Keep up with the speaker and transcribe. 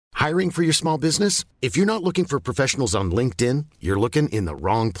Hiring for your small business? If you're not looking for professionals on LinkedIn, you're looking in the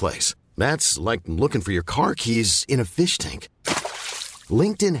wrong place. That's like looking for your car keys in a fish tank.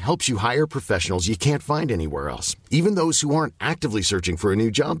 LinkedIn helps you hire professionals you can't find anywhere else, even those who aren't actively searching for a new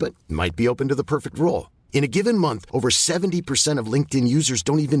job but might be open to the perfect role. In a given month, over 70% of LinkedIn users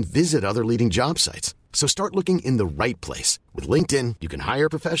don't even visit other leading job sites. So start looking in the right place. With LinkedIn, you can hire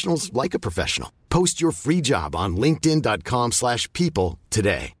professionals like a professional. Post your free job on linkedin.com/people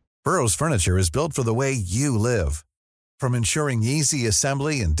today. Burrow's furniture is built for the way you live. From ensuring easy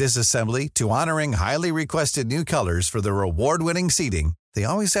assembly and disassembly to honoring highly requested new colors for their award-winning seating, they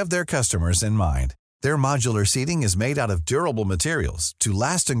always have their customers in mind. Their modular seating is made out of durable materials to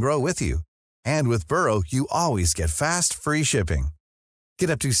last and grow with you. And with Burrow, you always get fast, free shipping.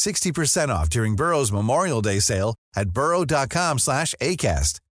 Get up to 60% off during Burrow's Memorial Day sale at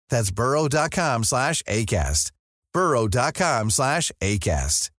burrow.com/ACAST. That's burrow.com/ACAST.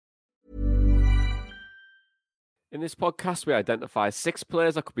 burrow.com/ACAST. In this podcast, we identify 6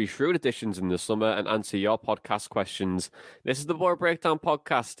 players that could be shrewd additions in the summer and answer your podcast questions. This is the Borough Breakdown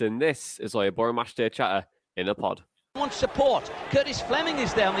Podcast, and this is all your Borough Matchday chatter in a pod. Wants support. Curtis Fleming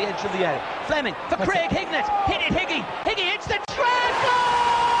is down the edge of the area. Fleming for Craig Hignett. Hit it, Higgy. Higgy hits the treble!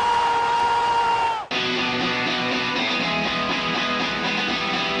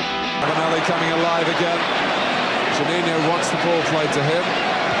 Ravanelli coming alive again. Juninho wants the ball played to him.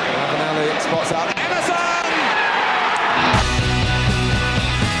 Ravanelli spots out Emerson!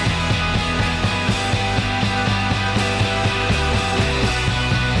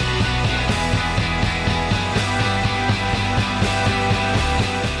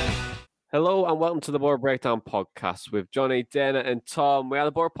 Hello and welcome to the Borough Breakdown Podcast with Johnny, Dana and Tom. We are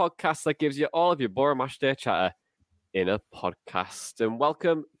the Borough Podcast that gives you all of your Borough Matchday chatter in a podcast. And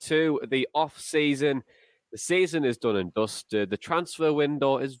welcome to the off-season. The season is done and dusted. The transfer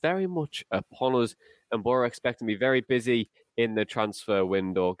window is very much upon us and Borough expecting to be very busy in the transfer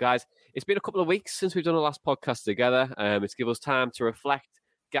window. Guys, it's been a couple of weeks since we've done the last podcast together. It's given us time to reflect,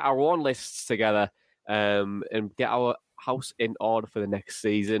 get our own lists together and get our house in order for the next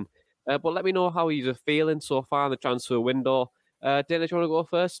season. But let me know how you're feeling so far in the transfer window. Dana, do you want to go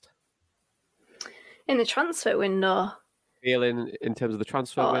first? In the transfer window? Feeling in terms of the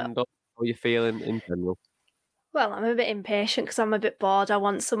transfer window? How are you feeling in general? Well, I'm a bit impatient because I'm a bit bored. I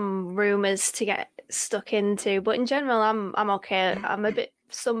want some rumours to get stuck into. But in general, I'm okay. I'm a bit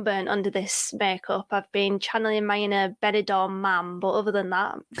sunburnt under this makeup. I've been channeling my inner Benidorm mam. But other than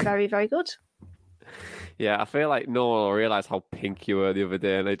that, I'm very, very good. Yeah, I feel like no one will realise how pink you were the other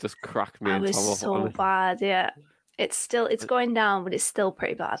day, and it just cracked me. I was so bad, yeah. It's going down, but it's still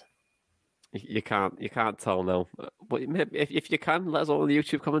pretty bad. You can't tell now. But if you can, let us know in the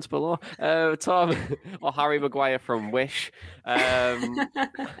YouTube comments below. Tom or Harry Maguire from Wish. How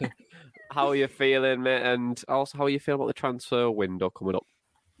are you feeling, mate? And also, how are you feeling about the transfer window coming up?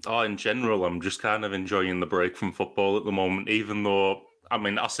 Oh, in general, I'm just kind of enjoying the break from football at the moment, even though. I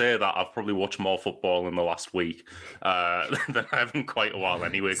mean, I say that I've probably watched more football in the last week than I have in quite a while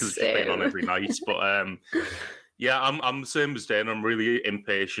anyway, because it's just been on every night. But yeah, I'm the same as Dana. I'm really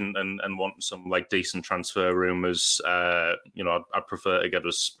impatient and want some like decent transfer rumours. I'd prefer to get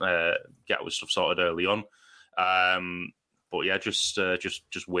our stuff sorted early on. But yeah, just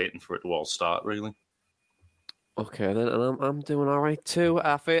waiting for it to all start, really. Okay, then, and I'm doing all right too.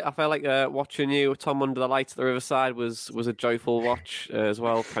 I feel like watching you, Tom, under the lights at the Riverside was a joyful watch as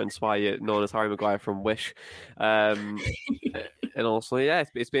well. Hence why you're known as Harry Maguire from Wish. And also, yeah,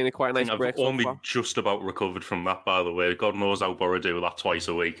 it's been a quite nice break. I've only just about recovered from that, by the way. God knows how Borough do that twice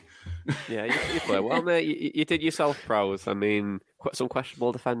a week. Yeah, you play well, mate. You did yourself proud. I mean, some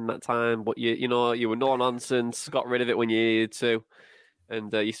questionable defending that time, but you were no nonsense. Got rid of it when you needed to.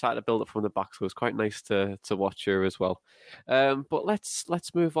 And you started to build up from the back, so it was quite nice to watch her as well. But let's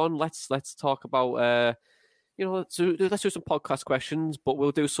move on. Let's talk about let's do some podcast questions, but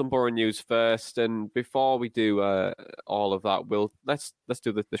we'll do some Borough news first. And before we do all of that, let's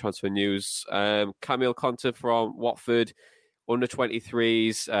do the transfer news. Camille Conte from Watford, under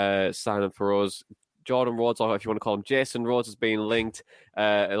 23s, signing for us. Jordan Rhodes, or if you want to call him Jason Rhodes, has been linked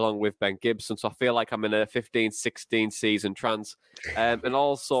along with Ben Gibson. So I feel like I'm in a 15-16 season trance. And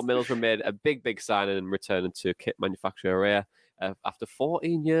also Middlesbrough made a big signing and returning to kit manufacturer Rare after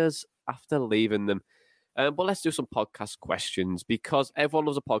 14 years after leaving them. But let's do some podcast questions because everyone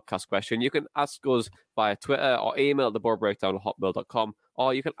loves a podcast question. You can ask us via Twitter or email at theboroughbreakdown@hotmail.com,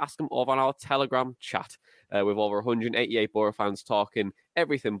 or you can ask them over on our Telegram chat with over 188 Borough fans talking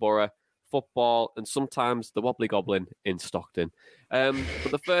everything Borough, football, and sometimes the Wobbly Goblin in Stockton.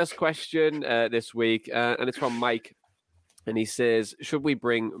 But the first question this week, and it's from Mike. And he says, should we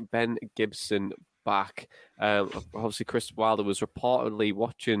bring Ben Gibson back? Obviously, Chris Wilder was reportedly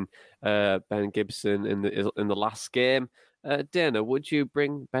watching Ben Gibson in the last game. Dana, would you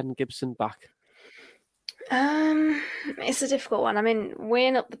bring Ben Gibson back? It's a difficult one. I mean,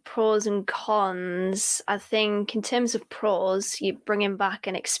 weighing up the pros and cons, I think in terms of pros, you bring in back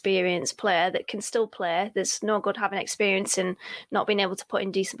an experienced player that can still play. There's no good having experience and not being able to put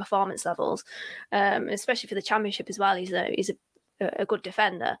in decent performance levels, especially for the championship as well. He's a good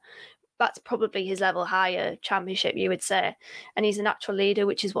defender. That's probably his level higher championship, you would say. And he's a natural leader,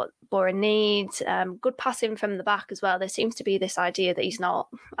 which is what Borough needs. Good passing from the back as well. There seems to be this idea that he's not.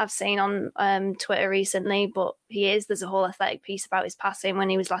 I've seen on Twitter recently, but he is. There's a whole athletic piece about his passing when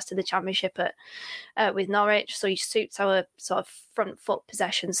he was last in the championship with Norwich. So he suits our sort of front foot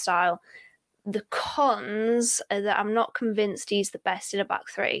possession style. The cons are that I'm not convinced he's the best in a back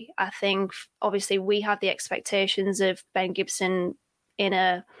three. I think, obviously, we have the expectations of Ben Gibson in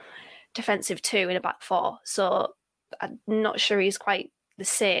a defensive two in a back four, so I'm not sure he's quite the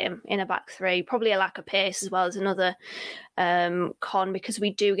same in a back three. Probably a lack of pace as well as another con, because we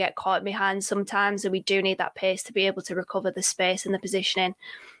do get caught behind sometimes and we do need that pace to be able to recover the space and the positioning.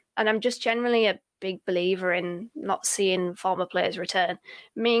 And I'm just generally a big believer in not seeing former players return.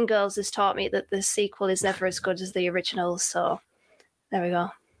 Mean Girls has taught me that the sequel is never as good as the original, so there we go.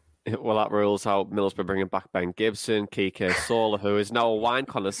 Well, that rules out Middlesbrough bringing back Ben Gibson, Kike Sola, who is now a wine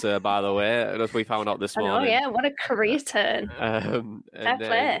connoisseur, by the way, as we found out this morning. Oh, yeah, what a career turn. Fair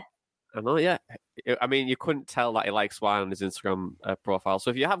play. I know, yeah. I mean, you couldn't tell that he likes wine on his Instagram profile. So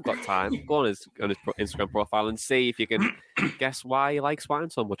if you have got time, go on his Instagram profile and see if you can guess why he likes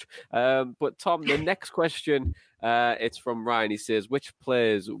wine so much. But Tom, the next question, it's from Ryan. He says, which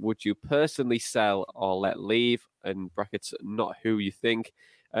players would you personally sell or let leave? In brackets, not who you think.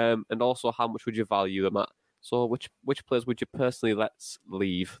 And also, how much would you value them at? So, which players would you personally let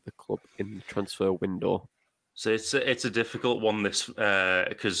leave the club in the transfer window? So it's a difficult one, this,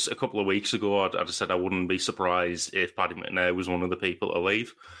 because a couple of weeks ago I said I wouldn't be surprised if Paddy McNair was one of the people to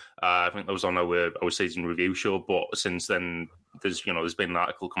leave. I think that was on our season review show, but since then there's been an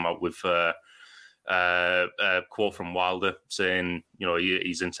article come out with a quote from Wilder saying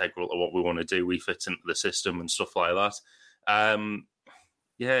he's integral to what we want to do. He fits into the system and stuff like that.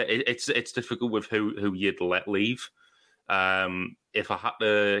 Yeah, it's difficult with who you'd let leave. If I had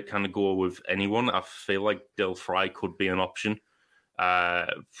to kind of go with anyone, I feel like Dael Fry could be an option.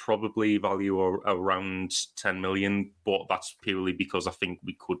 Probably value around 10 million, but that's purely because I think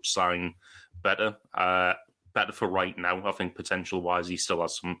we could sign better. Better for right now. I think potential-wise, he still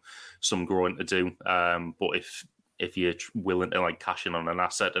has some growing to do. But if you're willing to cash in on an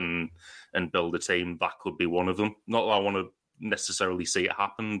asset and build a team, that could be one of them. Not that I want to necessarily see it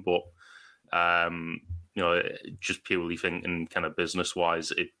happen, but just purely thinking kind of business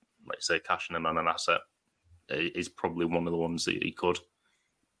wise, like I say, cashing in on an asset is probably one of the ones that he could.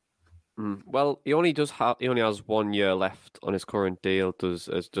 Well, he only has 1 year left on his current deal. Does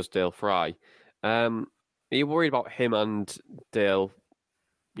Dael Fry? Are you worried about him and Dale?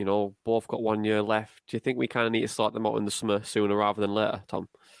 Both got 1 year left. Do you think we kind of need to sort them out in the summer sooner rather than later, Tom?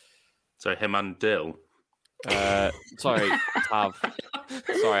 So him and Dale. Sorry, Tav.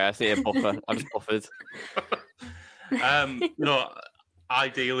 Sorry, I see a buffer. I just buffered.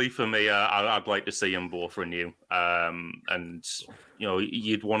 Ideally for me, I'd like to see them both renew. And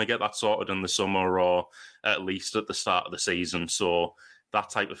you'd want to get that sorted in the summer or at least at the start of the season. So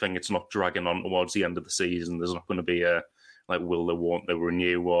that type of thing, it's not dragging on towards the end of the season. There's not going to be a will they, won't they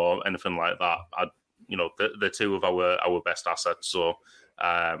renew or anything like that. They're two of our best assets. So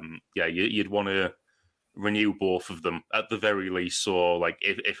you'd want to renew both of them at the very least. So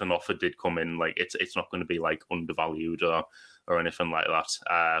if an offer did come in, it's not going to be undervalued or anything like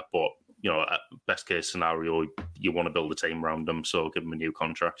that. But best case scenario, you want to build a team around them, so give them a new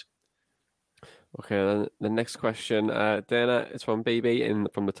contract. Okay, then the next question, Dana, is from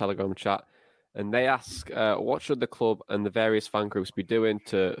BB from the Telegram chat, and they ask, what should the club and the various fan groups be doing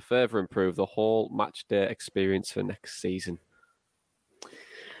to further improve the whole match day experience for next season?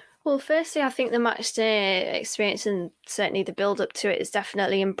 Well, firstly, I think the match day experience and certainly the build-up to it is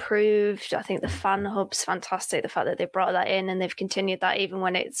definitely improved. I think the fan hub's fantastic, the fact that they brought that in and they've continued that even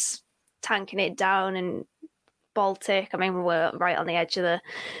when it's tanking it down in Baltic. I mean, we're right on the edge of the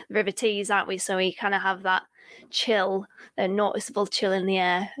River Tees, aren't we? So we kind of have that chill, a noticeable chill in the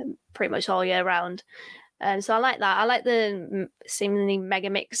air pretty much all year round. So I like that. I like the seemingly mega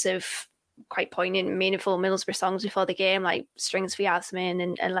mix of quite poignant, meaningful Middlesbrough songs before the game, like Strings for Yasmin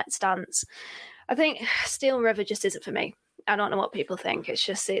and Let's Dance. I think Steel River just isn't for me. I don't know what people think. It's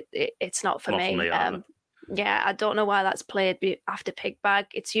just it's not for me. Yeah, I don't know why that's played after Pigbag.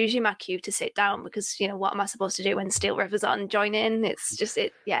 It's usually my cue to sit down because, what am I supposed to do when Steel River's on? Join in? It's just,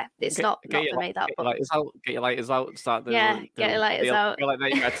 it's not for me, that. Get your lighters out, start the... Yeah, get your lighters out. Feel like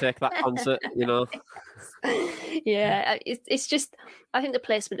that, you got to take that concert, Yeah, it's just, I think the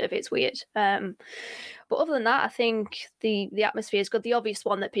placement of it's weird. But other than that, I think the atmosphere is good. The obvious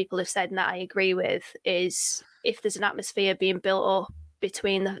one that people have said, and that I agree with, is if there's an atmosphere being built up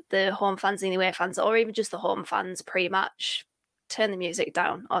between the home fans and the away fans, or even just the home fans pre-match, turn the music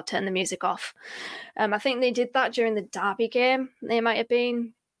down or turn the music off. I think they did that during the Derby game. They might have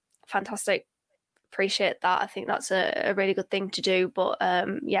been fantastic. Appreciate that. I think that's a really good thing to do. But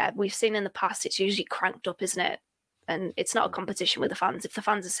we've seen in the past it's usually cranked up, isn't it? And it's not a competition with the fans. If the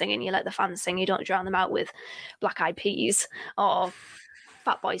fans are singing, you let the fans sing. You don't drown them out with Black Eyed Peas or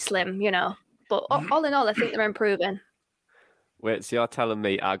Fatboy Slim, But all in all, I think they're improving. Wait, so you're telling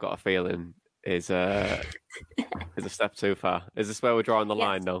me I got a feeling is a step too far? Is this where we're drawing the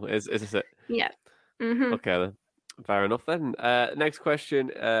line now? Is this it? Yeah. Mm-hmm. Okay, then. Fair enough then. Next question,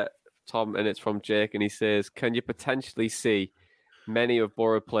 Tom, and it's from Jake, and he says, can you potentially see many of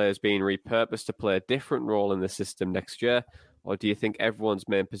Borough players being repurposed to play a different role in the system next year, or do you think everyone's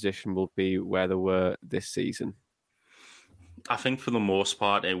main position will be where they were this season? I think for the most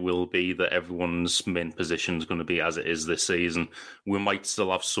part, it will be that everyone's main position is going to be as it is this season. We might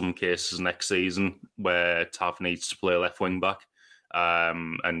still have some cases next season where Tav needs to play left wing back,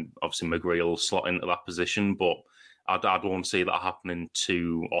 and obviously McGree will slot into that position, but I don't see that happening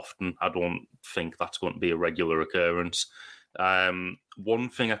too often. I don't think that's going to be a regular occurrence. One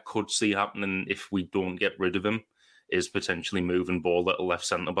thing I could see happening if we don't get rid of him is potentially moving Ball at left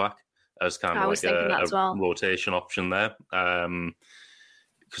centre back as kind of like a rotation option there.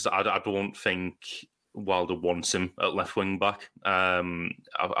 Because I don't think Wilder wants him at left wing back.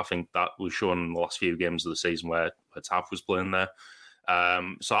 I think that was shown in the last few games of the season where Tav was playing there.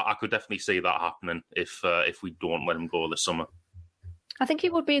 So I could definitely see that happening if we don't let him go this summer. I think he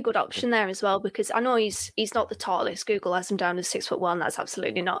would be a good option there as well, because I know he's not the tallest. Google has him down as 6'1". That's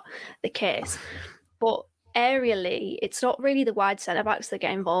absolutely not the case. But aerially, it's not really the wide centre backs that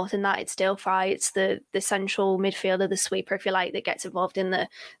get involved in that. It's Dale Fry, it's the central midfielder, the sweeper, if you like, that gets involved in the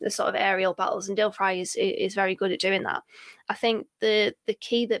sort of aerial battles. And Dale Fry is very good at doing that. I think the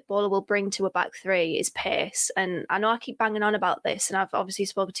key that Bowler will bring to a back three is pace. And I know I keep banging on about this, and I've obviously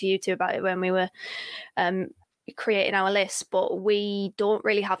spoken to you two about it when we were creating our list, but we don't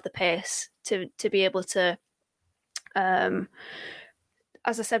really have the pace to be able to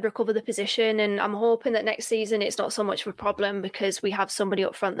as I said, recover the position. And I'm hoping that next season it's not so much of a problem because we have somebody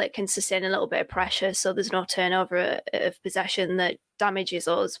up front that can sustain a little bit of pressure, so there's no turnover of possession that damages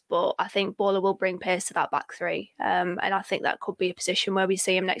us. But I think Bowler will bring pace to that back three, and I think that could be a position where we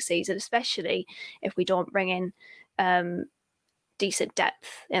see him next season, especially if we don't bring in decent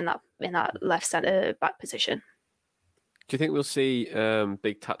depth in that left centre back position. Do you think we'll see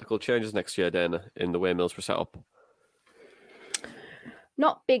big tactical changes next year, Dana, in the way Middlesbrough set up?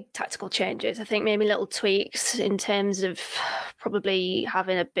 Not big tactical changes. I think maybe little tweaks in terms of probably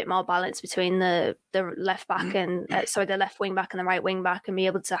having a bit more balance between the left back and the left wing back and the right wing back, and be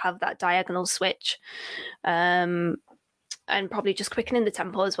able to have that diagonal switch, and probably just quickening the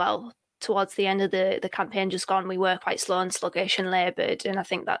tempo as well. Towards the end of the campaign just gone, we were quite slow and sluggish and laboured, and I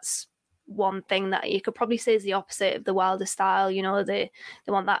think that's one thing that you could probably say is the opposite of the Wilder style. They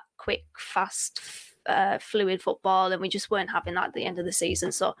want that quick, fast, fluid football, and we just weren't having that at the end of the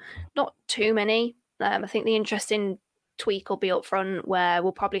season. So not too many. I think the interesting tweak will be up front, where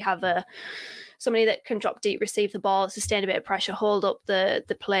we'll probably have somebody that can drop deep, receive the ball, sustain a bit of pressure, hold up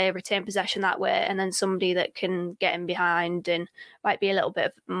the play, retain possession that way, and then somebody that can get in behind and might be a little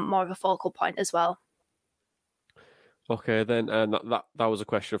bit more of a focal point as well. Okay, then that was a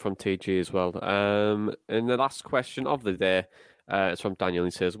question from TG as well. And the last question of the day is from Daniel.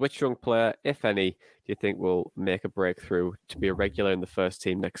 He says, which young player, if any, do you think will make a breakthrough to be a regular in the first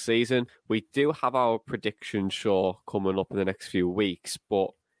team next season? We do have our prediction show coming up in the next few weeks,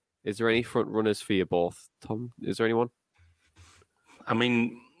 but is there any front runners for you both? Tom, is there anyone? I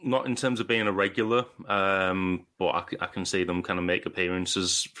mean, not in terms of being a regular, but I can see them kind of make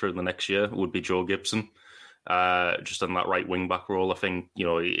appearances for the next year. It would be Joe Gibson. Just on that right wing back role. I think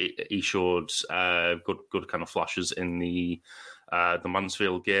he showed good kind of flashes in the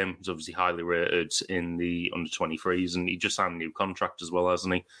Mansfield game. He's obviously highly rated in the under 23s, and he just signed a new contract as well,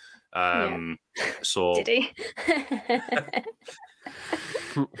 hasn't he? So did he?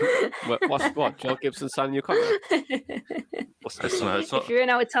 What? Joe Gibson signed a new contract? If you're in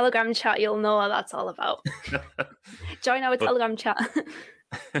our Telegram chat, you'll know what that's all about. Join our Telegram chat.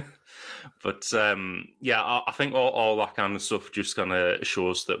 But I think all that kind of stuff just kind of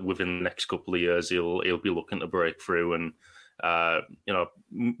shows that within the next couple of years he'll be looking to break through and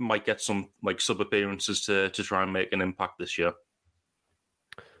might get some like sub appearances to try and make an impact this year.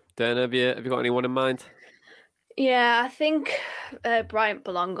 Dan, have you got anyone in mind? Yeah, I think Bryant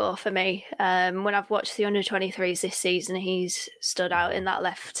Bolongo for me. When I've watched the under-23s this season, he's stood out in that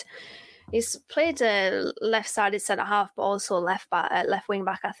left. He's played a left-sided centre-half, but also left wing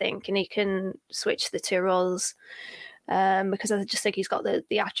back, I think, and he can switch the two roles because I just think he's got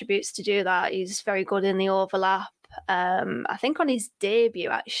the attributes to do that. He's very good in the overlap. I think on his debut,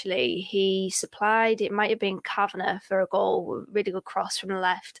 actually, he supplied, it might have been Kavanagh for a goal, really good cross from the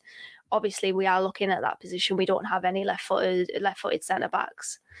left. Obviously, we are looking at that position. We don't have any left-footed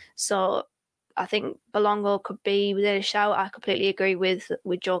centre-backs. So I think Bolongo could be within a shout. I completely agree with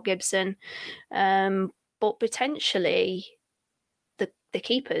Joe Gibson. But potentially the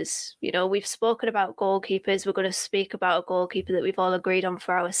keepers. We've spoken about goalkeepers. We're going to speak about a goalkeeper that we've all agreed on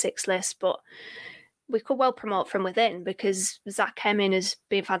for our 6 list, but we could well promote from within because Zach Hemming has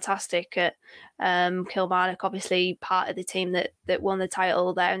been fantastic at Kilmarnock, obviously part of the team that won the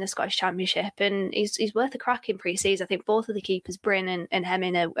title there in the Scottish Championship, and he's worth a crack in pre-season. I think both of the keepers, Bryn and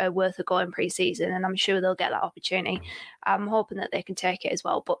Hemming, are worth a go in pre-season, and I'm sure they'll get that opportunity. I'm hoping that they can take it as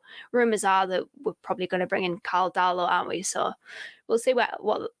well, but rumours are that we're probably going to bring in Carl Darlow, aren't we? So we'll see where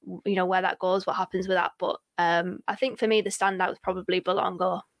that goes, what happens with that, but I think for me the standout is probably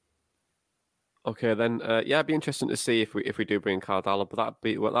Bolongo. Okay, then, it'd be interesting to see if we do bring Cardallo, but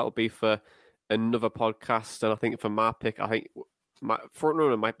that'll be for another podcast. And I think for my pick, I think my front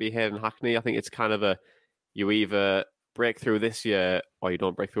runner might be Hayden Hackney. I think it's kind of you either break through this year or you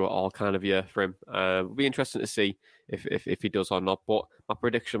don't break through at all kind of year for him. It'll be interesting to see if he does or not. But my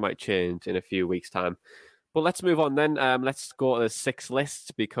prediction might change in a few weeks' time. But let's move on then. Let's go to the 6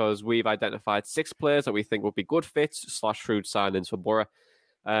 list because we've identified 6 players that we think will be good fits / shrewd signings for Borough.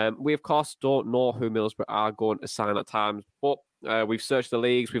 We, of course, don't know who Middlesbrough are going to sign at times, but we've searched the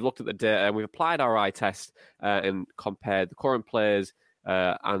leagues, we've looked at the data, and we've applied our eye test and compared the current players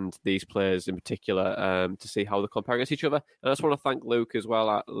and these players in particular to see how they're comparing against each other. And I just want to thank Luke as well,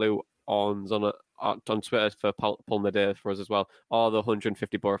 at Lou Ons on Twitter for pulling the data for us as well. All the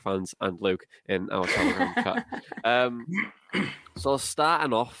 150 Borough fans and Luke in our Telegram chat. So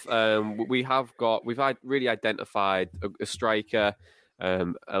starting off, we've really identified a striker,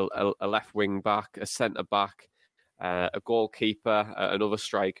 a left wing back, a centre back, a goalkeeper, another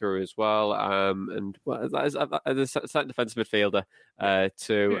striker as well, and a centre defensive midfielder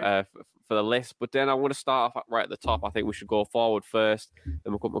for the list. But then I want to start off right at the top. I think we should go forward first, then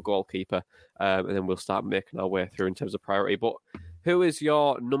we'll come to my goalkeeper, and then we'll start making our way through in terms of priority. But who is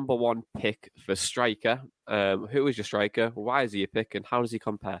your number 1 pick for striker? Who is your striker? Why is he your pick, and how does he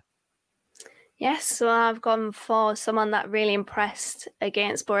compare? Yes, so I've gone for someone that really impressed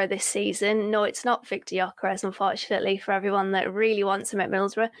against Borough this season. No, it's not Victor Gyökeres, unfortunately, for everyone that really wants him at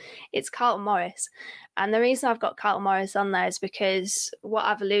Middlesbrough. It's Carlton Morris. And the reason I've got Carlton Morris on there is because what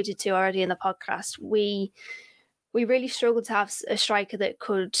I've alluded to already in the podcast, we really struggled to have a striker that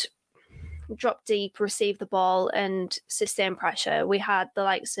could drop deep, receive the ball and sustain pressure. We had the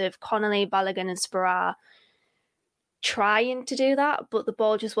likes of Connolly, Balogun and Sporar trying to do that, but the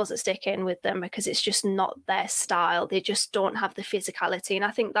ball just wasn't sticking with them because it's just not their style. They just don't have the physicality, and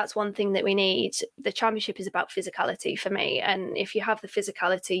I think that's one thing that we need. The Championship is about physicality for me, and if you have the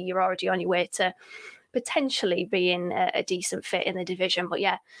physicality, you're already on your way to potentially being a decent fit in the division. But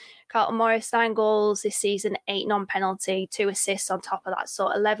yeah, Carlton Morris, 9 goals this season, 8 non-penalty, 2 assists on top of that, so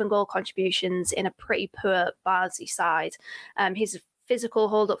 11 goal contributions in a pretty poor Barnsley side. He's a physical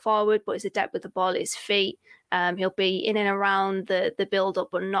hold-up forward, but his adept with the ball at his feet. He'll be in and around the build-up,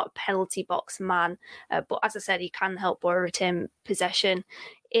 but not penalty box man. But as I said, he can help Borough retain possession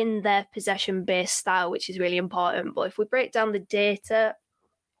in their possession-based style, which is really important. But if we break down the data,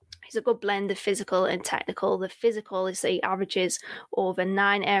 he's a good blend of physical and technical. The physical is that he averages over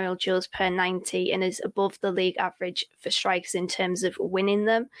 9 aerial duels per 90 and is above the league average for strikes in terms of winning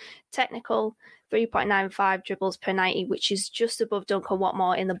them. Technical, 3.95 dribbles per 90, which is just above Duncan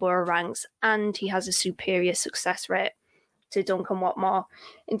Watmore in the Borough ranks, and he has a superior success rate to Duncan Watmore.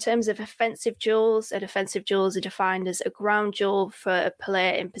 In terms of offensive duels, and offensive duels are defined as a ground duel for a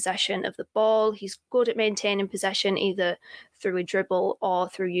player in possession of the ball. He's good at maintaining possession either through a dribble or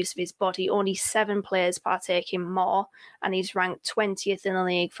through use of his body. Only 7 players partake in more, and he's ranked 20th in the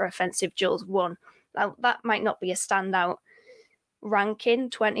league for offensive duels won. Now, that might not be a standout ranking,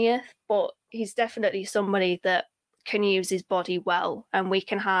 20th, but he's definitely somebody that can use his body well, and we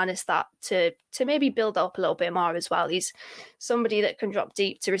can harness that to maybe build up a little bit more as well. He's somebody that can drop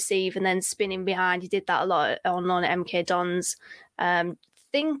deep to receive and then spinning behind. He did that a lot on loan at MK Dons.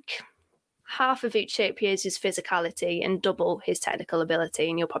 Think half of each shape here is his physicality and double his technical ability,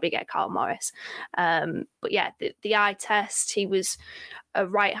 and you'll probably get Carl Morris. But yeah, the eye test, he was a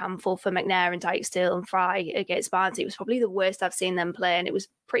right handful for McNair and Dijksteel and Fry against Barnsley. It was probably the worst I've seen them play, and it was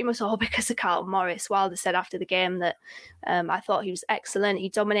pretty much all because of Carl Morris. Wilder said after the game that I thought he was excellent. He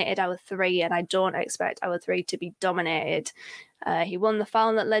dominated our three, and I don't expect our three to be dominated. He won the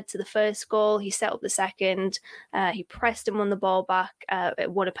foul that led to the first goal. He set up the second. He pressed and won the ball back.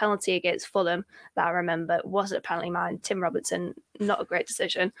 Won a penalty against Fulham that I remember. It wasn't a penalty, man. Tim Robertson, not a great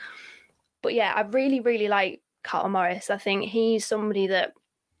decision. But yeah, I really, really like Carl Morris. I think he's somebody that,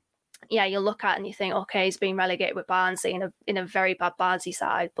 yeah, you look at and you think, okay, he's been relegated with Barnsley in a very bad Barnsley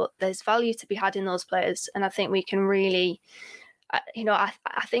side, but there's value to be had in those players. And I think we can really... I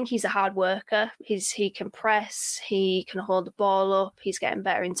think he's a hard worker. He can press, he can hold the ball up, he's getting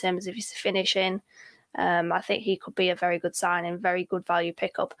better in terms of his finishing. I think he could be a very good signing, very good value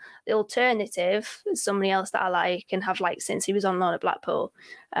pickup. The alternative, somebody else that I like and have liked since he was on loan at Blackpool,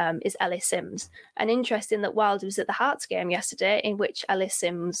 is Ellis Sims. And interesting that Wilder was at the Hearts game yesterday in which Ellis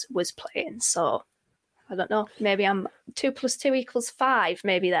Sims was playing. So I don't know, maybe I'm 2 + 2 = 5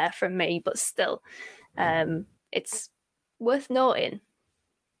 maybe there from me, but still, it's worth noting.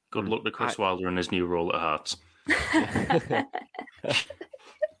 Good luck to Chris Wilder in his new role at Hearts.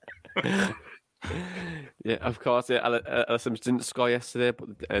 Yeah, of course. Yeah, Ellis Sims didn't score yesterday,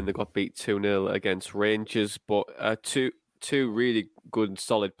 and they got beat 2-0 against Rangers. But two really good,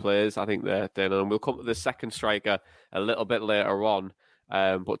 solid players, I think they're there. And we'll come to the second striker a little bit later on.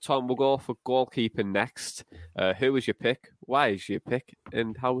 But Tom, we'll go for goalkeeper next. Who was your pick? Why is your pick?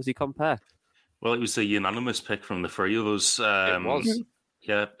 And how was he compare? Well, it was a unanimous pick from the three of us. It was.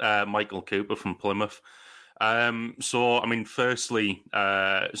 Yeah, Michael Cooper from Plymouth. So, I mean, firstly,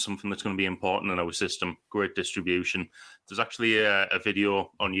 something that's going to be important in our system, great distribution. There's actually a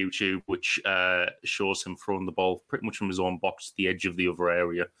video on YouTube which shows him throwing the ball pretty much from his own box to the edge of the other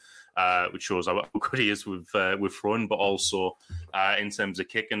area, which shows how good he is with throwing, but also in terms of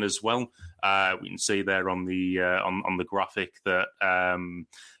kicking as well. We can see there on the graphic that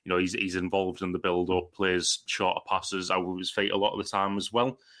he's involved in the build-up, plays shorter passes out with his feet a lot of the time as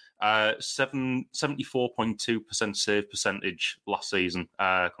well. 74.2% save percentage last season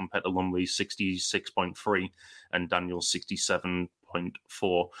compared to Lumley's 66.3 and Daniel's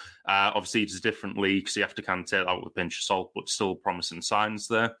 67.4. Obviously, it's a different league, so you have to kind of take that with a pinch of salt, but still promising signs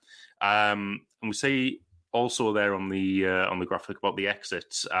there. And we see also there on the graphic about the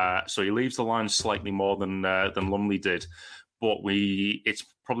exits. So he leaves the line slightly more than Lumley did. But it's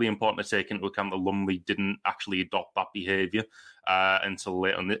probably important to take into account that Lumley didn't actually adopt that behaviour until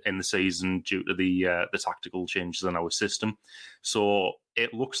late in the season due to the tactical changes in our system. So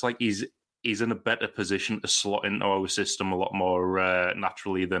it looks like he's in a better position to slot into our system a lot more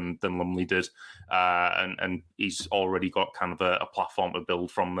naturally than Lumley did, and he's already got kind of a platform to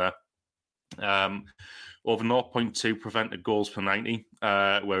build from there. Over 0.2 prevented goals per 90,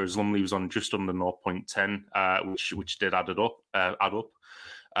 whereas Lumley was on just under 0.10, which did add up.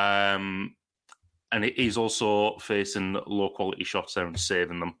 And he's also facing low quality shots there and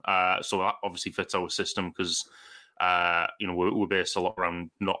saving them. So that obviously fits our system because we're based a lot around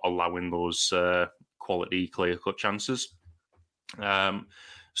not allowing those quality clear cut chances.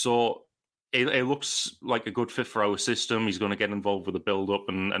 So it looks like a good fit for our system. He's going to get involved with the build-up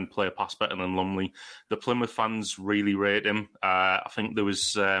and play a pass better than Lumley. The Plymouth fans really rate him. I think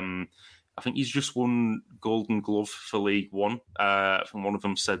he's just won Golden Glove for League One. I think one of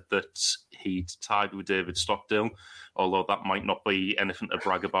them said that he'd tied with David Stockdale, although that might not be anything to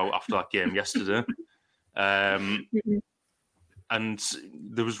brag about after that game yesterday. And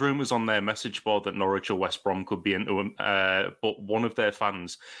there was rumours on their message board that Norwich or West Brom could be into him, but one of their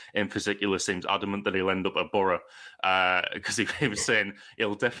fans in particular seems adamant that he'll end up at Borough because he was saying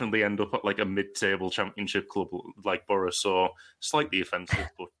he'll definitely end up at like a mid-table championship club like Borough, so slightly offensive,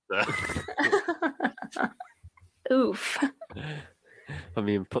 but... Oof. I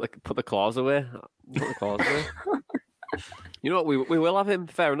mean, put the claws away. Put the claws away. You know what? We will have him.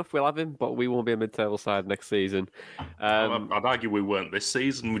 Fair enough, we'll have him, but we won't be a mid-table side next season. I'd argue we weren't this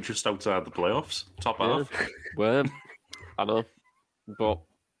season. We're just outside the playoffs, top half. Well, I know, but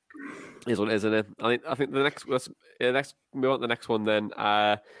is what it is, isn't it? I think the next we want the next one then,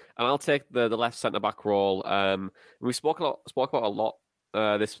 and I'll take the left centre back role. We spoke about a lot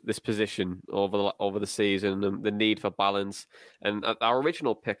this position over the season and the need for balance. And our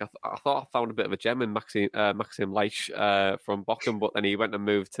original pick, I thought I found a bit of a gem in Maxim Leitch from Bochum, but then he went and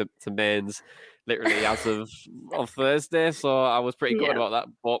moved to Mainz literally as of Thursday. So I was pretty good about that.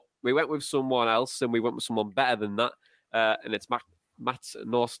 But we went with someone else, and we went with someone better than that. And it's Mats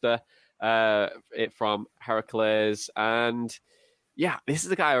Norster from Heracles. And yeah, this is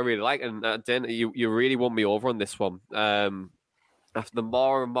the guy I really like. And Dan, you really won me over on this one. After the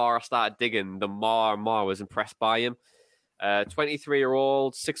more and more I started digging, the more and more I was impressed by him.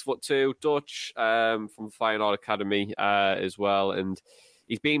 23-year-old, 6'2", Dutch, from Feyenoord Academy as well. And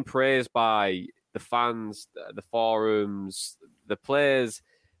he's been praised by the fans, the forums, the players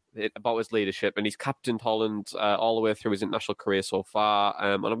about his leadership. And he's captained Holland all the way through his international career so far.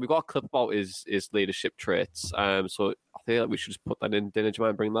 And we've got a clip about his leadership traits. So I feel like we should just put that in. Dina, do you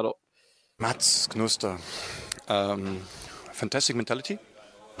mind bringing that up? Mats Norster. Fantastic mentality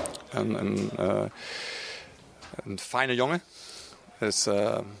and fine jongen. Has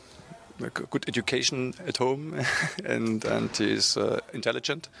a good education at home and he's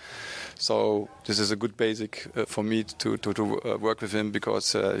intelligent. So this is a good basic for me to work with him,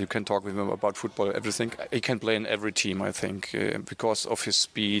 because you can talk with him about football, everything. He can play in every team, I think, because of his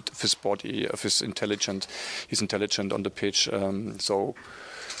speed, of his body, of his intelligence. He's intelligent on the pitch. So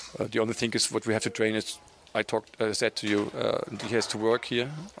the only thing is what we have to train is, I said to you, he has to work here,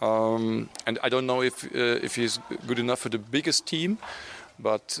 and I don't know if he's good enough for the biggest team,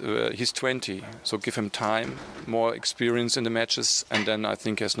 but he's 20, so give him time, more experience in the matches, and then I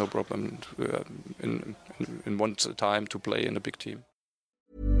think he has no problem in one time to play in a big team.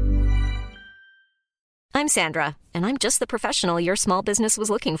 I'm Sandra, and I'm just the professional your small business was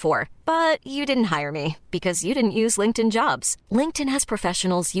looking for. But you didn't hire me because you didn't use LinkedIn Jobs. LinkedIn has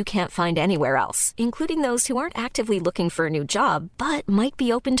professionals you can't find anywhere else, including those who aren't actively looking for a new job, but might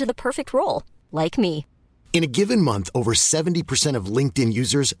be open to the perfect role, like me. In a given month, over 70% of LinkedIn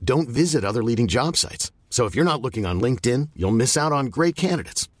users don't visit other leading job sites. So if you're not looking on LinkedIn, you'll miss out on great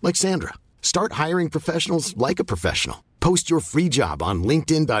candidates like Sandra. Start hiring professionals like a professional. Post your free job on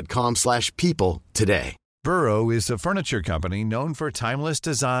linkedin.com/people today. Burrow is a furniture company known for timeless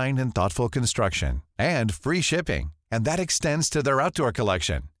design and thoughtful construction and free shipping, and that extends to their outdoor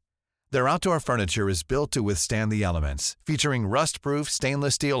collection. Their outdoor furniture is built to withstand the elements, featuring rust-proof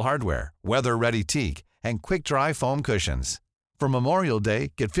stainless steel hardware, weather-ready teak, and quick-dry foam cushions. For Memorial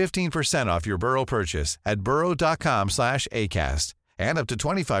Day, get 15% off your Burrow purchase at burrow.com/acast, and up to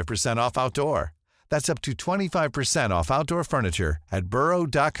 25% off outdoor. That's up to 25% off outdoor furniture at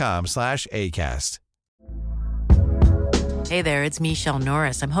burrow.com/acast. Hey there, it's Michelle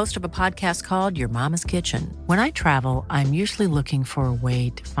Norris. I'm host of a podcast called Your Mama's Kitchen. When I travel, I'm usually looking for a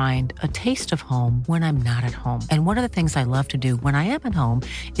way to find a taste of home when I'm not at home. And one of the things I love to do when I am at home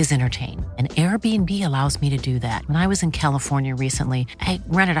is entertain. And Airbnb allows me to do that. When I was in California recently, I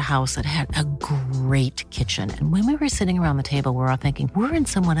rented a house that had a great kitchen. And when we were sitting around the table, we're all thinking, we're in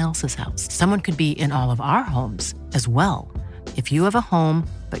someone else's house. Someone could be in all of our homes as well. If you have a home,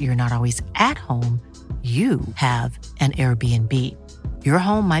 but you're not always at home, you have an Airbnb. Your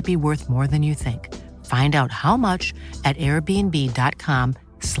home might be worth more than you think. Find out how much at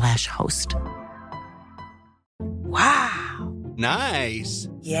airbnb.com/host. Wow. Nice.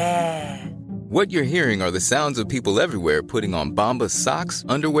 Yeah. What you're hearing are the sounds of people everywhere putting on Bombas socks,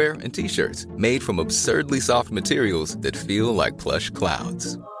 underwear, and T-shirts made from absurdly soft materials that feel like plush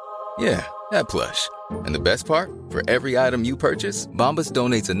clouds. Yeah, that plush. And the best part? For every item you purchase, Bombas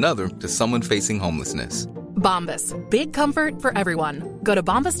donates another to someone facing homelessness. Bombas. Big comfort for everyone. Go to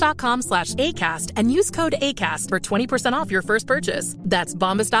bombas.com/ACAST and use code ACAST for 20% off your first purchase. That's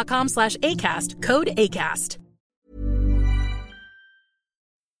bombas.com/ACAST. Code ACAST.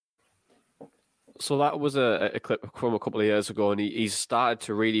 So that was a clip from a couple of years ago, and he's started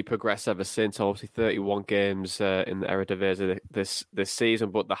to really progress ever since. Obviously, 31 games in the Eredivisie this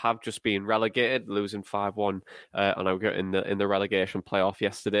season, but they have just been relegated, losing 5-1 in the relegation playoff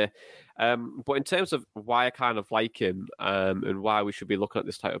yesterday. But in terms of why I kind of like him and why we should be looking at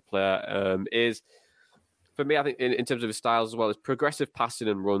this type of player is, for me, I think in terms of his styles as well, is progressive passing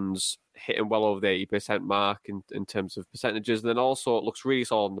and runs, hitting well over the 80% mark in terms of percentages. And then also it looks really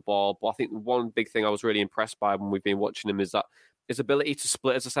solid on the ball. But I think one big thing I was really impressed by when we've been watching him is that his ability to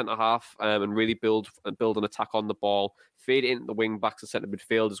split as a centre-half and really build an attack on the ball, feed it into the wing-backs and centre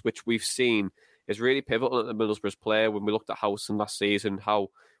midfielders, which we've seen is really pivotal at the Middlesbrough's play. When we looked at Howson last season,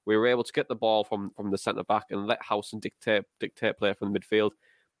 how we were able to get the ball from the centre-back and let Howson dictate play from the midfield.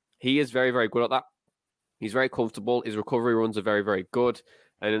 He is very, very good at that. He's very comfortable. His recovery runs are very, very good.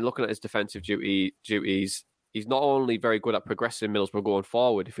 And in looking at his defensive duties, he's not only very good at progressing Middlesbrough going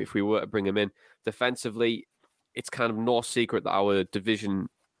forward, if we were to bring him in, defensively, it's kind of no secret that our division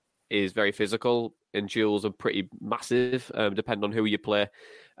is very physical and duels are pretty massive, depending on who you play.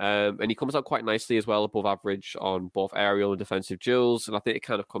 And he comes out quite nicely as well, above average on both aerial and defensive duels. And I think it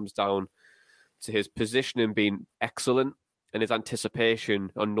kind of comes down to his positioning being excellent and his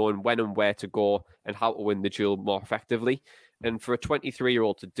anticipation on knowing when and where to go and how to win the duel more effectively. And for a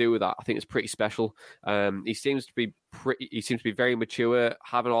 23-year-old to do that, I think it's pretty special. He seems to be very mature,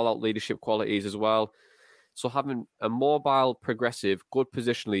 having all that leadership qualities as well. So having a mobile, progressive, good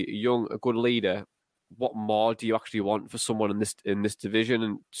positionally, a good leader, what more do you actually want for someone in this division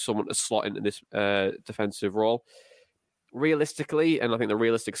and someone to slot into this defensive role? Realistically, and I think the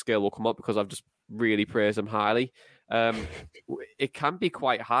realistic scale will come up because I've just really praised him highly. It can be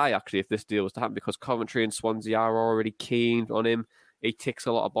quite high, actually, if this deal was to happen, because Coventry and Swansea are already keen on him. He ticks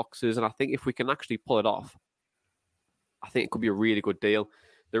a lot of boxes, and I think if we can actually pull it off, I think it could be a really good deal.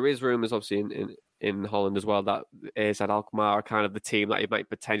 There is rumours, obviously, in Holland as well, that AZ Alkmaar are kind of the team that he might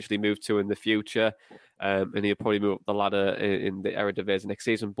potentially move to in the future, and he'll probably move up the ladder in the Eredivisie next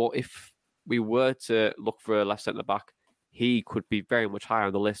season. But if we were to look for a left centre-back, he could be very much higher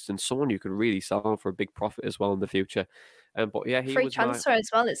on the list and someone you could really sell for a big profit as well in the future. But yeah, he free was transfer as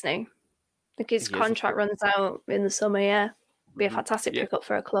well, isn't he? I think his contract runs out in the summer. Yeah, be a fantastic pickup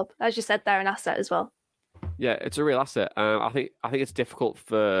for a club, as you said. They're an asset as well. Yeah, it's a real asset. I think it's difficult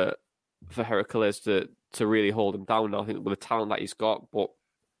for Heracles to really hold him down. I think with the talent that he's got, but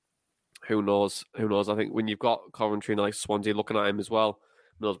who knows? I think when you've got Coventry and like Swansea looking at him as well,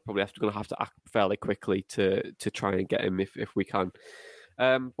 Mills probably going to have to act fairly quickly to try and get him if we can.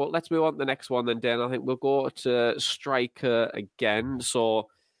 But let's move on to the next one then, Dan. I think we'll go to striker again. So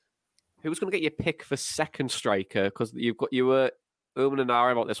who's going to get your pick for second striker? Because you were and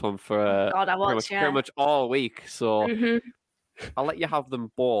ahhing about this one for pretty much all week. So I'll let you have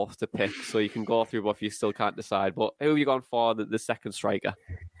them both to pick so you can go through both if you still can't decide. But who have you gone for the second striker?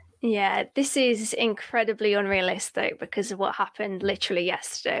 Yeah, this is incredibly unrealistic because of what happened literally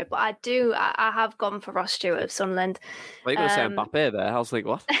yesterday. But I have gone for Ross Stewart of Sunderland. Well, you're going to say Mbappe there. I was like,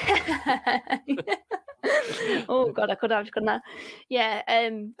 what? Oh, God, I could have, couldn't I? Yeah,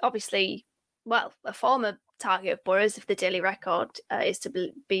 obviously, well, a former target of Borough's, if the Daily Record is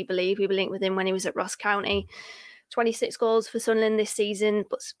to be believed. We were linked with him when he was at Ross County. 26 goals for Sunderland this season,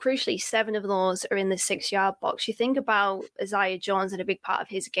 but crucially, 7 of those are in the 6-yard box. You think about Isaiah Jones, and a big part of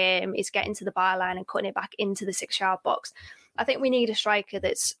his game is getting to the byline and cutting it back into the 6-yard box. I think we need a striker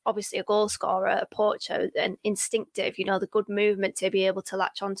that's obviously a goal scorer, a poacher, and instinctive, the good movement to be able to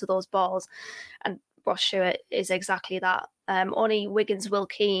latch onto those balls. And Ross Stewart is exactly that. Only Wigan's Will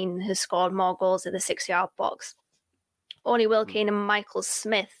Keane has scored more goals in the 6-yard box. Only Will Keane and Michael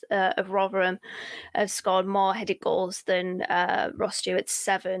Smith of Rotherham have scored more headed goals than Ross Stewart's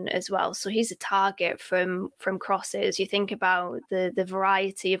 7 as well. So he's a target from crosses. You think about the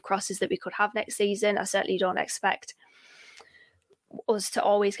variety of crosses that we could have next season. I certainly don't expect us to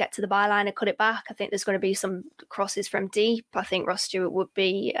always get to the byline and cut it back. I think there's going to be some crosses from deep. I think Ross Stewart would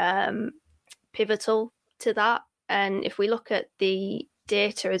be pivotal to that. And if we look at the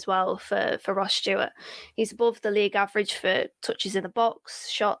data as well for Ross Stewart, he's above the league average for touches in the box,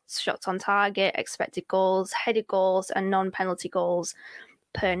 shots on target, expected goals, headed goals and non-penalty goals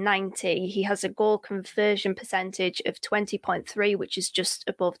per 90. He has a goal conversion percentage of 20.3, which is just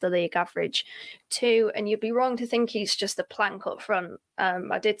above the league average too. And you'd be wrong to think he's just a plank up front.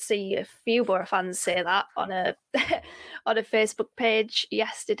 I did see a few Borough fans say that on a on a Facebook page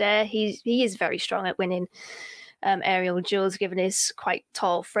yesterday. He is very strong at winning aerial duels, given his quite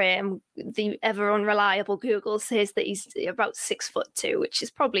tall frame. The ever unreliable Google says that he's about 6'2", which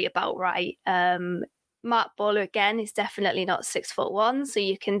is probably about right. Mark Bowler again is definitely not 6'1", so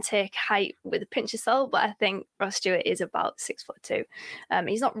you can take height with a pinch of salt. But I think Ross Stewart is about 6'2".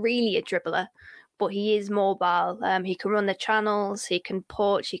 He's not really a dribbler, but he is mobile. He can run the channels, he can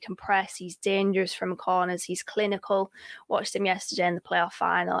poach, he can press, he's dangerous from corners, he's clinical. Watched him yesterday in the playoff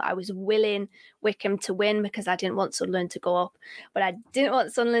final. I was willing Wickham to win because I didn't want Sunderland to go up, but I didn't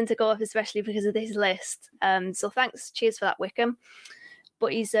want Sunderland to go up, especially because of this list. So cheers for that, Wickham.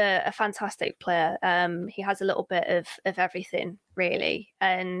 But he's a fantastic player. He has a little bit of everything, really.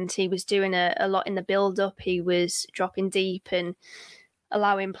 And he was doing a lot in the build-up. He was dropping deep and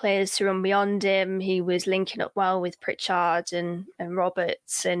allowing players to run beyond him. He was linking up well with Pritchard and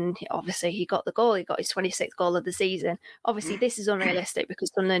Roberts, and obviously he got the goal. He got his 26th goal of the season. Obviously, this is unrealistic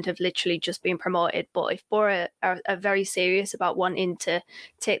because Sunderland have literally just been promoted. But if Borough are very serious about wanting to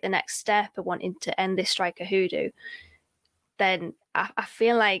take the next step and wanting to end this striker hoodoo, then I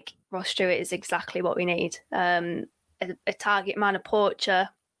feel like Ross Stewart is exactly what we need. A target man, a poacher,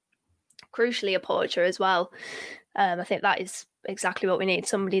 crucially a poacher as well. I think that is exactly what we need.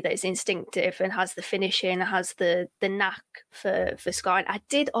 Somebody that is instinctive and has the finishing, has the knack for scoring. I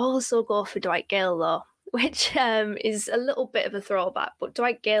did also go for Dwight Gale though, which is a little bit of a throwback, but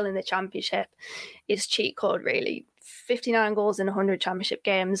Dwight Gale in the Championship is cheat code really. 59 goals in 100 Championship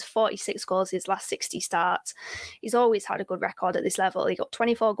games, 46 goals his last 60 starts. He's always had a good record at this level. He got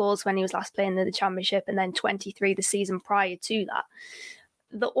 24 goals when he was last playing in the Championship and then 23 the season prior to that.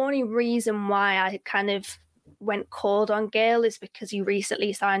 The only reason why I kind of went cold on Gale is because he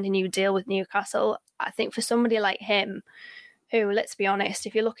recently signed a new deal with Newcastle. I think for somebody like him, who, let's be honest,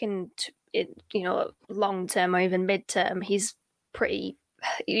 if you're looking to, long term or even mid term, he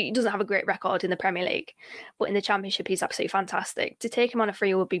doesn't have a great record in the Premier League, but in the Championship he's absolutely fantastic. To take him on a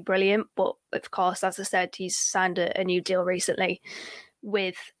free would be brilliant, but of course, as I said, he's signed a new deal recently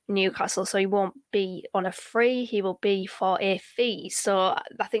with Newcastle, so he won't be on a free, he will be for a fee. So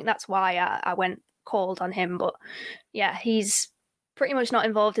I think that's why I went cold on him. But yeah, he's pretty much not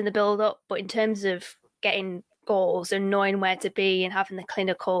involved in the build-up, but in terms of getting goals and knowing where to be and having the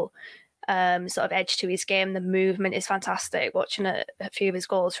clinical sort of edge to his game, the movement is fantastic. Watching a few of his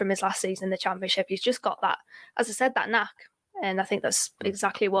goals from his last season in the Championship, he's just got that, as I said, that knack. And I think that's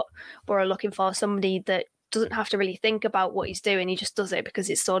exactly what we're looking for, somebody that doesn't have to really think about what he's doing. He just does it because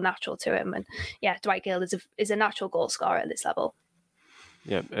it's so natural to him. And yeah, Dwight Gale is a natural goal scorer at this level.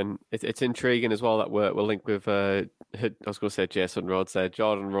 Yeah, and it's intriguing as well that we're linked with, I was going to say Jason Rhodes there,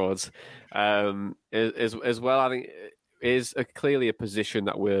 Jordan Rhodes, as well. I think is clearly a position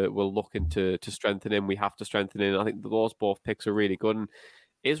that we're looking to strengthen in. We have to strengthen in. I think those both picks are really good. And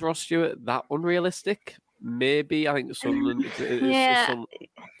is Ross Stewart that unrealistic? Maybe. I think Sunderland,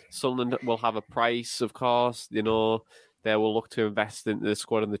 Sunderland will have a price, of course. They will look to invest in the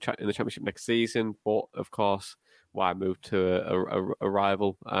squad in the Championship next season. But of course, why move to a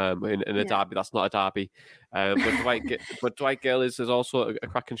rival in a derby? That's not a derby. But Dwight Gale is also a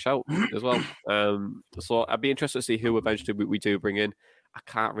cracking shout as well. So I'd be interested to see who eventually we do bring in. I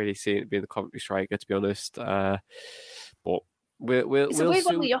can't really see it being the Coventry striker, to be honest. But it's a weird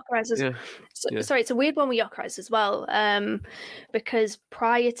one with Gyökeres. Sorry, it's a weird one with Gyökeres as well. Because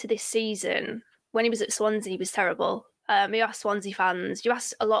prior to this season, when he was at Swansea, he was terrible. You asked Swansea fans, you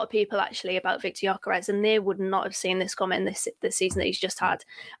asked a lot of people actually about Victor Gyökeres, and they would not have seen this coming this season that he's just had.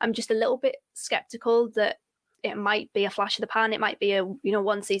 I'm just a little bit sceptical that it might be a flash of the pan. It might be a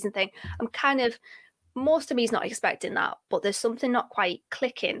one season thing. I'm kind of, most of me's not expecting that, but there's something not quite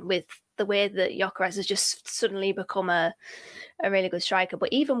clicking with the way that Gyökeres has just suddenly become a really good striker.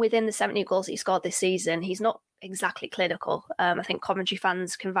 But even within the 70 goals he scored this season, he's not exactly clinical. I think Coventry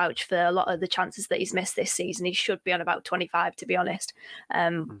fans can vouch for a lot of the chances that he's missed this season. He should be on about 25, to be honest.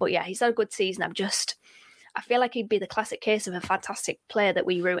 But yeah, he's had a good season. I feel like he'd be the classic case of a fantastic player that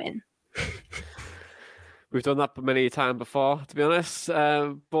we ruin. We've done that many times before, to be honest.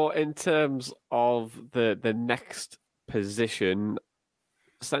 But in terms of the next position,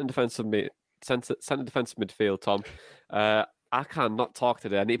 centre defensive midfield, Tom. I cannot talk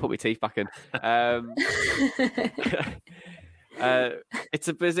today. I need to put my teeth back in. It's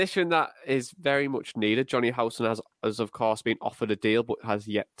a position that is very much needed. Johnny Howson has of course been offered a deal, but has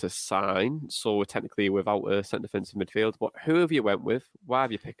yet to sign. So we're technically without a centre defensive midfield. But who have you went with? Why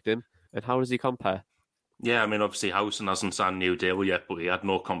have you picked him? And how does he compare? Yeah, I mean, obviously Howson hasn't signed a new deal yet, but he had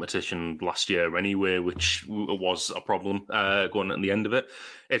no competition last year anyway, which was a problem going at the end of it.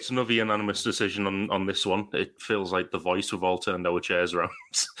 It's another unanimous decision on this one. It feels like the voice we've all turned our chairs around.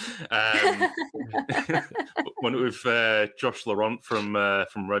 Went with Josh Laurent from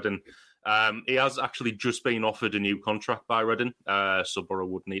Reading. He has actually just been offered a new contract by Reading, so Borough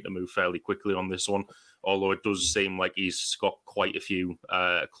would need to move fairly quickly on this one, although it does seem like he's got quite a few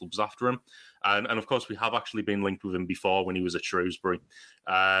clubs after him. And of course, we have actually been linked with him before when he was at Shrewsbury.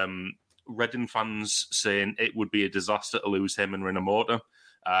 Reading fans saying it would be a disaster to lose him and Rinomhota.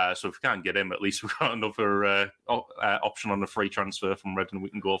 So if we can't get him, at least we've got another option on a free transfer from Reading we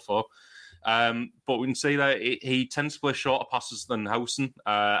can go for. But we can see that he tends to play shorter passes than Howson.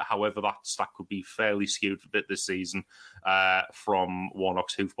 However, that stat could be fairly skewed a bit this season from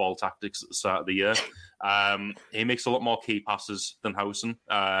Warnock's hoofball tactics at the start of the year. He makes a lot more key passes than Howson,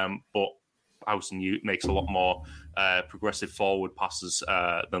 but Howson makes a lot more progressive forward passes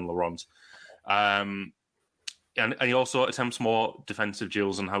than Laurent. And he also attempts more defensive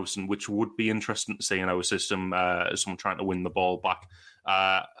duels than Howson, which would be interesting to see in our system as someone trying to win the ball back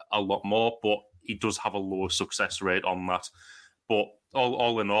a lot more, but he does have a lower success rate on that. But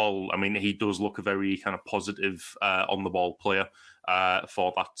all in all, I mean, he does look a very kind of positive on the ball player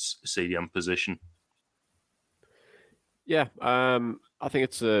for that CDM position. Yeah, I think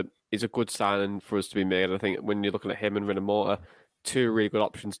it's a good signing for us to be made. I think when you're looking at him and Rinomhota, two really good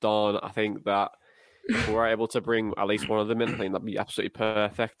options down. I think that if we're able to bring at least one of them in, I think that'd be absolutely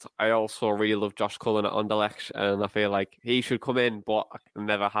perfect. I also really love Josh Cullen at Anderlecht, and I feel like he should come in, but I can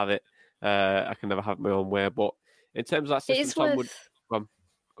never have it. I can never have it my own way. But in terms of that system, Tom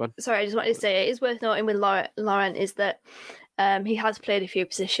go on. Sorry, I just wanted to say it is worth noting with Laurent is that he has played a few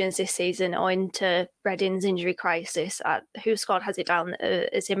positions this season owing to Reading's injury crisis. Who Squad has it down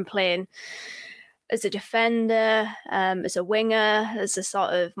as him playing as a defender, as a winger, as a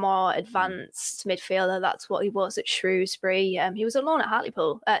sort of more advanced midfielder. That's what he was at Shrewsbury. He was alone at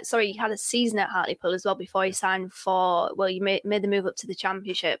Hartlepool. He had a season at Hartlepool as well before he signed for, he made the move up to the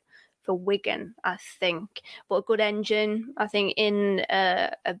Championship for Wigan, I think. But a good engine, I think, in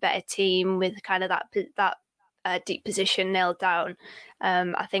a better team with kind of that deep position nailed down.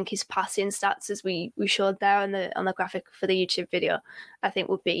 I think his passing stats, as we showed there on the graphic for the YouTube video, I think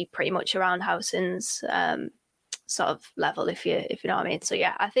would be pretty much around Howson's sort of level, if you know what I mean. So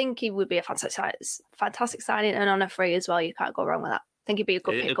yeah, I think he would be a fantastic signing, and on a free as well. You can't go wrong with that. I think he'd be a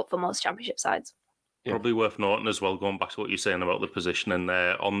good pickup for most Championship sides. Probably worth noting as well, going back to what you're saying about the positioning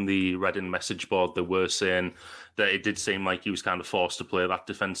there, on the Reading message board, they were saying that it did seem like he was kind of forced to play that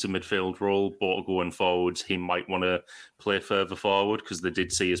defensive midfield role, but going forwards, he might want to play further forward because they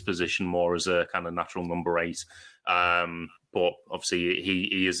did see his position more as a kind of natural number 8. But obviously,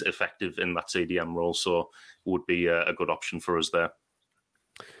 he is effective in that CDM role, so would be a good option for us there.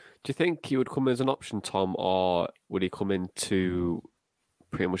 Do you think he would come as an option, Tom, or would he come in to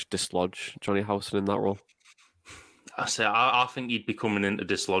pretty much dislodge Johnny Howson in that role? I think he'd be coming in to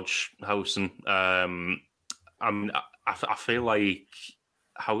dislodge Howson. I feel like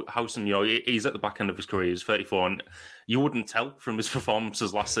Howson, he's at the back end of his career. He's 34, and you wouldn't tell from his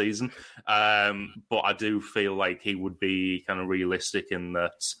performances last season. But I do feel like he would be kind of realistic in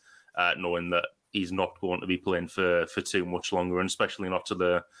that, knowing that he's not going to be playing for too much longer, and especially not to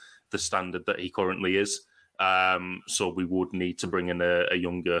the standard that he currently is. So we would need to bring in a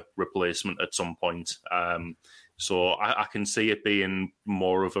younger replacement at some point. So I can see it being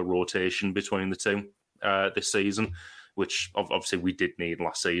more of a rotation between the two this season, which obviously we did need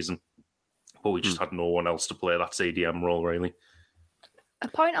last season, but we just had no one else to play that CDM role, really. A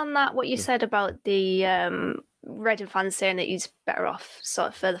point on that, what you said about the Reading fans saying that he's better off sort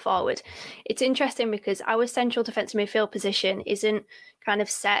of further forward. It's interesting because our central defensive midfield position isn't kind of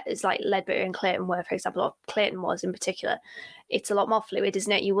set as like Ledbetter and Clayton were, for example, or Clayton was in particular. It's a lot more fluid,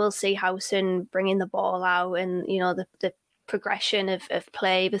 isn't it? You will see Howson bringing the ball out, and the progression of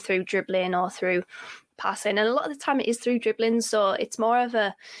play, either through dribbling or through passing, and a lot of the time it is through dribbling, so it's more of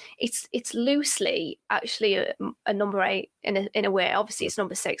it's loosely actually a number 8 in a way. Obviously it's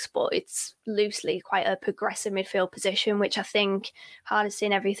number 6, but it's loosely quite a progressive midfield position, which I think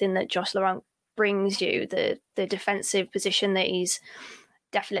harnessing everything that Josh Laurent brings you, the defensive position that he's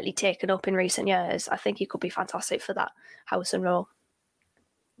definitely taken up in recent years, I think he could be fantastic for that Howson role.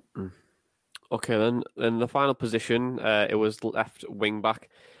 Okay, then the final position, it was left wing back.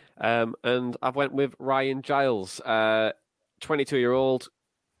 And I've went with Ryan Giles, 22-year-old,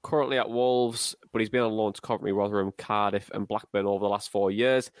 currently at Wolves, but he's been on loan to Coventry, Rotherham, Cardiff and Blackburn over the last 4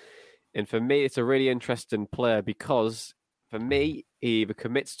 years. And for me, it's a really interesting player because, for me, he either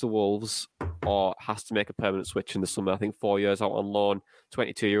commits to Wolves or has to make a permanent switch in the summer. I think 4 years out on loan,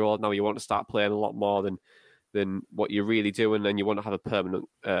 22-year-old. Now you want to start playing a lot more than what you're really doing, and you want to have a permanent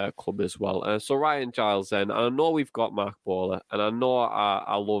club as well. So Ryan Giles then, and I know we've got Mark Bowler, and I know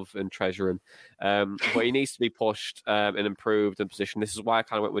I love and treasure him, but he needs to be pushed and improved in position. This is why I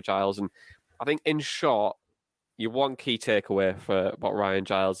kind of went with Giles, and I think in short, your one key takeaway about Ryan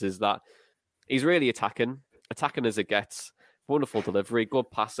Giles is that he's really attacking as it gets. Wonderful delivery,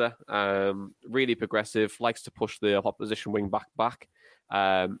 good passer, really progressive, likes to push the opposition wing back.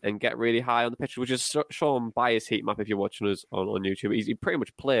 And get really high on the pitch, which is shown by his heat map if you're watching us on YouTube. He pretty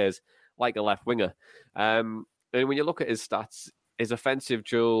much plays like a left winger. And when you look at his stats, his offensive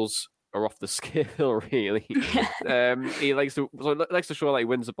duels are off the scale, really. He likes to show that he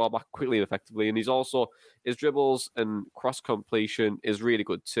wins the ball back quickly and effectively. And he's also, his dribbles and cross completion is really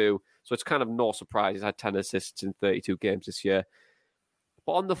good too. So it's kind of no surprise he's had 10 assists in 32 games this year.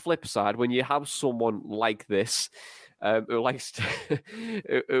 But on the flip side, when you have someone like this, who likes to,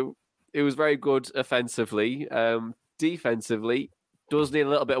 who was very good offensively, defensively does need a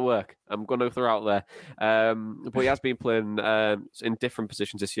little bit of work. I'm going to throw out there, but he has been playing in different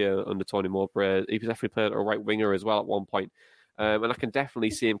positions this year under Tony Mowbray. He definitely played a right winger as well at one point. And I can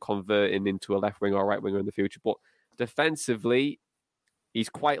definitely see him converting into a left winger or right winger in the future. But defensively, he's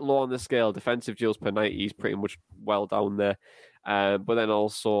quite low on the scale. Defensive duels per 90, he's pretty much well down there. But then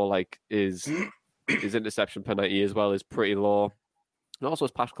also, like, his interception per 90 as well is pretty low. And also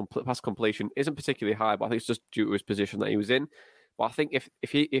his pass completion isn't particularly high, but I think it's just due to his position that he was in. But I think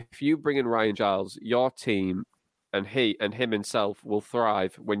if you bring in Ryan Giles, your team and him himself will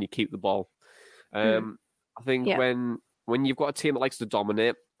thrive when you keep the ball. I think when you've got a team that likes to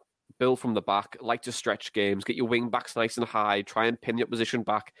dominate, build from the back, like to stretch games, get your wing backs nice and high, try and pin the opposition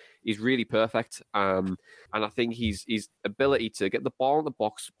back, he's really perfect. And I think his ability to get the ball in the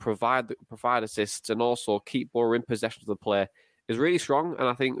box, provide assists, and also keep Borough in possession of the play is really strong. And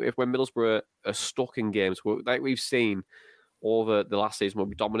I think when Middlesbrough are stuck in games, like we've seen over the last season, where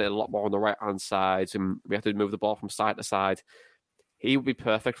we dominated a lot more on the right-hand side and we have to move the ball from side to side, he would be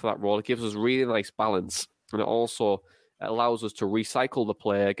perfect for that role. It gives us really nice balance, and it also allows us to recycle the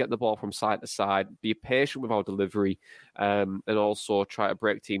play, get the ball from side to side, be patient with our delivery, and also try to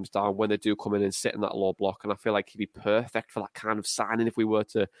break teams down when they do come in and sit in that low block. And I feel like he'd be perfect for that kind of signing if we were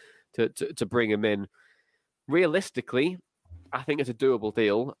to bring him in. Realistically, I think it's a doable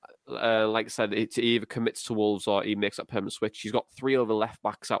deal. Like I said, he either commits to Wolves or he makes that permanent switch. He's got 3 other left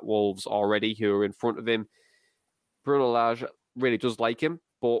backs at Wolves already who are in front of him. Bruno Lage really does like him,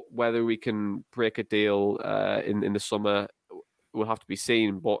 but whether we can break a deal in the summer will have to be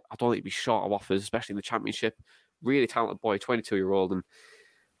seen. But I don't think he'd be short of offers, especially in the Championship. Really talented boy, 22-year-old, and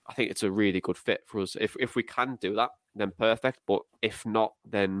I think it's a really good fit for us. If we can do that, then perfect. But if not,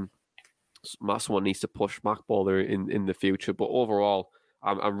 then someone needs to push Mark Bowler in the future. But overall,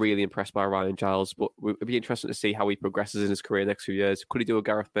 I'm really impressed by Ryan Giles. But it'd be interesting to see how he progresses in his career next few years. Could he do a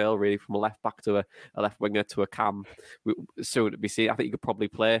Gareth Bale, really, from a left back to a left winger to a cam? Soon to be seen. I think he could probably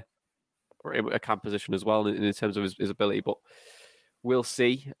play a cam position as well in terms of his ability. But we'll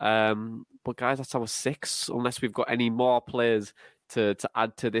see. But guys, that's our 6. Unless we've got any more players to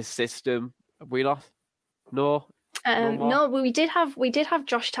add to this system, have we not? No. No, we did have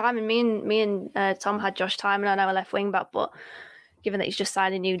Josh Tymon. Me and Tom had Josh Tymon on our left wing back, but given that he's just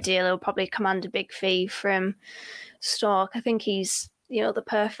signed a new deal, he'll probably command a big fee from Stoke. I think he's the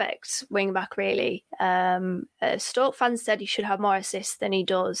perfect wing back, really. Stoke fans said he should have more assists than he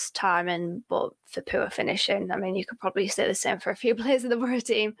does, Tymon, but for poor finishing. I mean, you could probably say the same for a few players in the Borough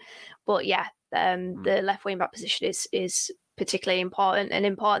team, but yeah, the left wing back position is particularly important, and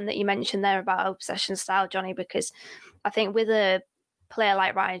important that you mentioned there about our possession style, Johnny, because I think with a player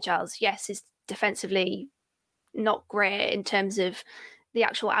like Ryan Giles, yes, he's defensively not great in terms of the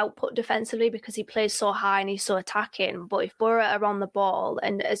actual output defensively because he plays so high and he's so attacking, but if Borough are on the ball,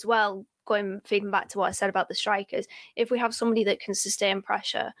 and as well, feeding back to what I said about the strikers, if we have somebody that can sustain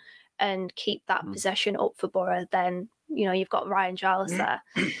pressure and keep that possession up for Borough, then you've got Ryan Giles there.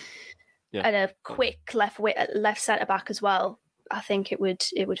 Yeah. And a quick left centre back as well. I think it would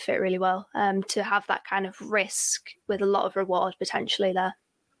fit really well to have that kind of risk with a lot of reward potentially there.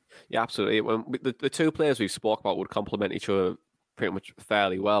 Yeah, absolutely. The 2 players we've spoke about would complement each other pretty much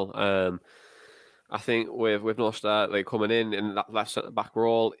fairly well. I think with Nostra coming in that left centre back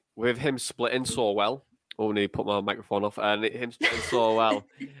role, with him splitting so well. Oh, I need to put my microphone off. And him splitting so well.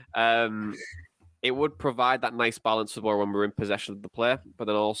 It would provide that nice balance of when we're in possession of the play, but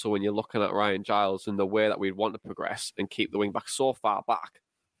then also when you're looking at Ryan Giles and the way that we'd want to progress and keep the wing back so far back,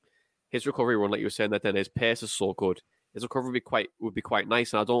 his recovery run, like you were saying that then, his pace is so good. His recovery would be quite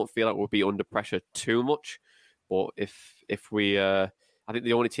nice, and I don't feel like we'll be under pressure too much. But if we, I think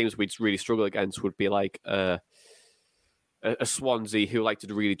the only teams we'd really struggle against would be like a Swansea who like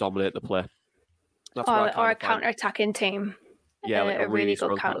to really dominate the play. Or a counter-attacking team. Yeah, like a really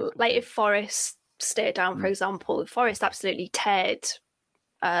good counter. Like if Forest stayed down, for example, Forest absolutely teared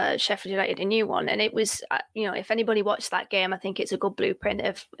Sheffield United a new one, and it was if anybody watched that game, I think it's a good blueprint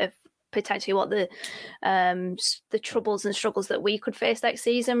of potentially what the troubles and struggles that we could face next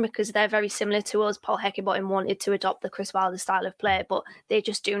season, because they're very similar to us. Paul Heckingbottom wanted to adopt the Chris Wilder style of play, but they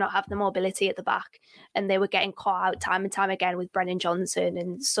just do not have the mobility at the back, and they were getting caught out time and time again with Brennan Johnson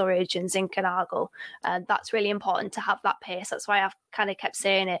and Surridge and Zinkernagel. And that's really important to have that pace. That's why I've kind of kept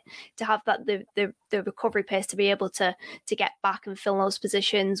saying it, to have that the recovery pace to be able to get back and fill those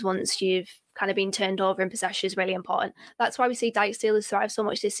positions once you've kind of been turned over in possession is really important. That's why we see Dijksteel has thrived so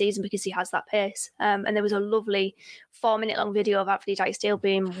much this season, because he has that pace. And there was a lovely 4-minute long video of Anthony Dijksteel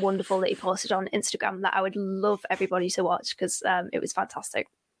being wonderful that he posted on Instagram that I would love everybody to watch, because it was fantastic.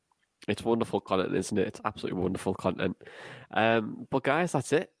 It's wonderful content, isn't it? It's absolutely wonderful content. But guys,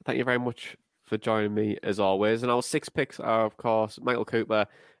 that's it. Thank you very much for joining me as always. And our 6 picks are, of course, Michael Cooper,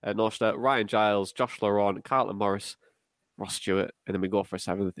 Nostra, Ryan Giles, Josh Laurent, Carlton Morris, Ross Stewart, and then we go for a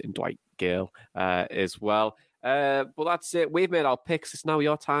 7th in Dwight Gale as well. But that's it. We've made our picks. It's now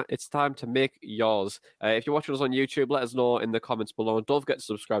your time. It's time to make yours. If you're watching us on YouTube, let us know in the comments below. And don't forget to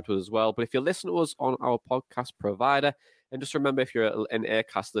subscribe to us as well. But if you listen to us on our podcast provider, and just remember, if you're an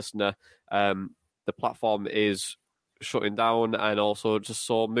Acast listener, the platform is shutting down, and also just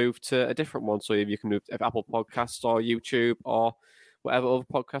move to a different one. So if you can move to Apple Podcasts or YouTube or whatever other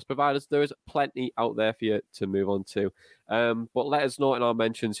podcast providers, there is plenty out there for you to move on to. But let us know in our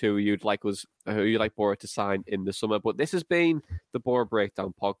mentions who you'd like Boro to sign in the summer. But this has been the Boro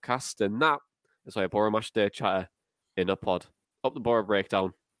Breakdown podcast, and that is Boro Match Day Chatter in a pod. Up the Boro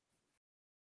Breakdown.